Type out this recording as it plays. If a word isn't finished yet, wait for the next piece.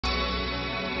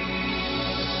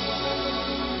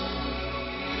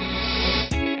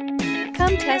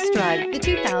Come test drive the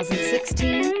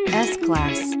 2016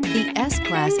 S-Class. The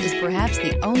S-Class is perhaps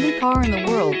the only car in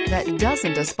the world that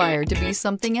doesn't aspire to be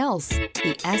something else.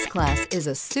 The S-Class is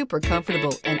a super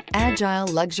comfortable and agile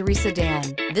luxury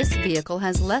sedan. This vehicle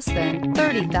has less than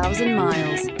 30,000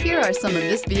 miles. Here are some of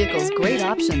this vehicle's great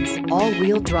options: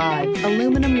 all-wheel drive,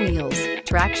 aluminum wheels,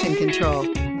 traction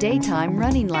control, daytime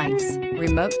running lights,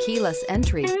 remote keyless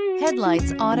entry,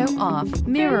 headlights auto off,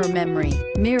 mirror memory,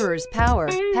 mirrors power,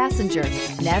 passenger,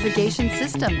 navigation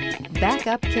system,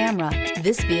 backup camera.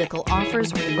 This vehicle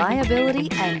offers reliability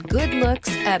and good looks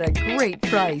at a great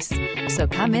price. So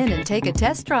come in and take a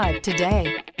test drive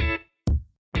today.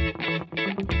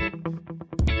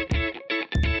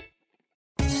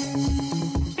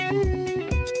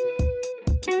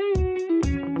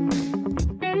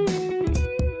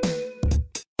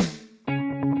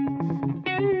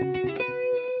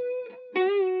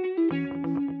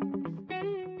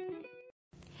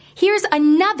 Here's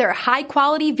another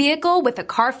high-quality vehicle with a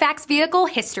Carfax Vehicle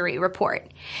History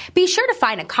Report. Be sure to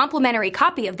find a complimentary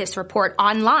copy of this report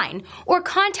online or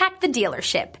contact the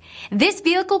dealership. This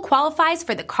vehicle qualifies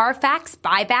for the Carfax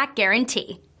Buyback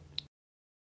Guarantee.